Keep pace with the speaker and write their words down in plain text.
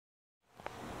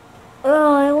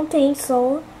I don't think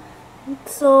so.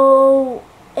 So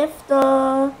if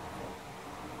the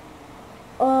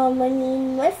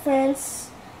my friends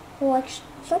who like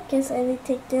Shopkins and they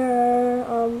take their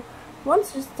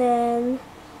monsters, then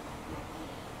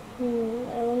I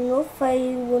don't know if I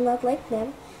will not like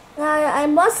them. I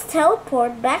must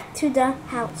teleport back to the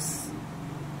house.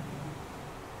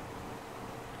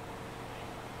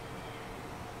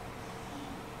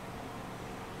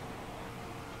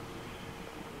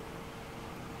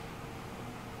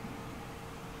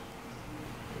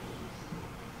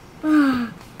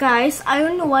 Guys, I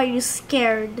don't know why you're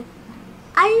scared.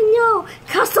 I know,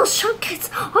 because those Shopkins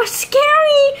are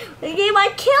scary. They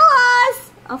might kill us.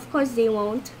 Of course they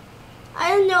won't.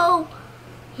 I don't know.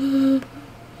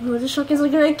 No, the Shopkins are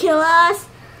gonna kill us.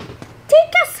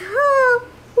 Take us home.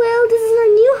 Well, this is our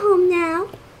new home now.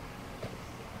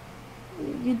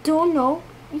 You don't know.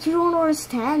 You don't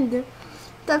understand.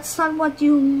 That's not what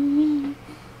you mean.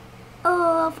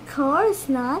 Oh, of course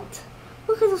not.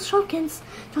 Look at those Shopkins.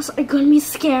 Those are gonna be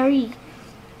scary.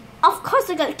 Of course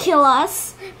they're gonna kill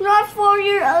us. Not for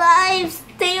your lives.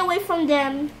 Stay away from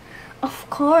them. Of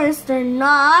course they're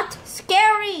not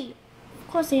scary. Of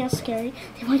course they are scary.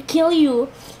 They might kill you.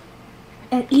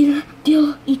 And either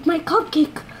they'll eat my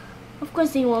cupcake. Of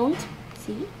course they won't.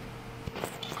 See?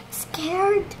 I'm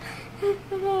scared.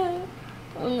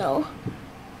 Oh no.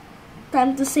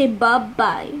 Time to say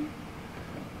bye-bye.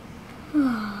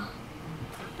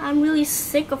 I'm really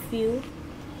sick of you.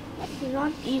 You're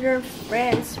not either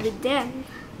friends with them.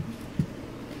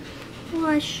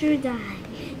 Why should I?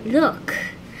 Look,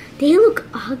 they look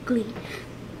ugly.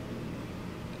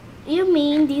 You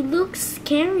mean they look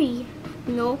scary?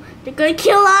 No, they're gonna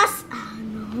kill us. Oh,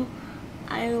 no,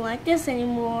 I don't like this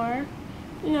anymore.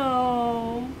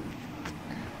 No,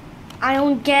 I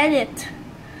don't get it.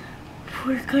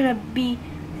 We're gonna be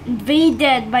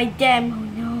invaded by them. Oh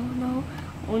no, no,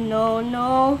 oh no,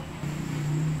 no.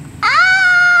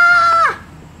 Ah!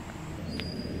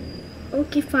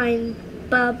 Okay, fine.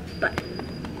 Bye-bye.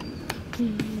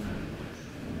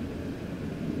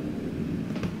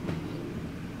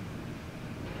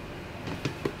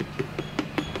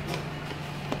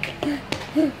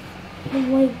 Oh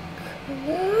my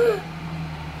god.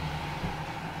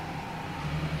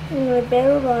 I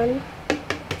better run.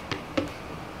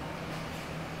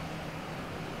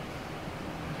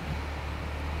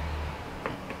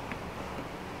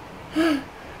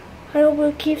 I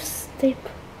will keep sleep.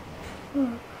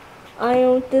 I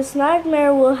hope this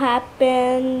nightmare will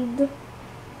happen.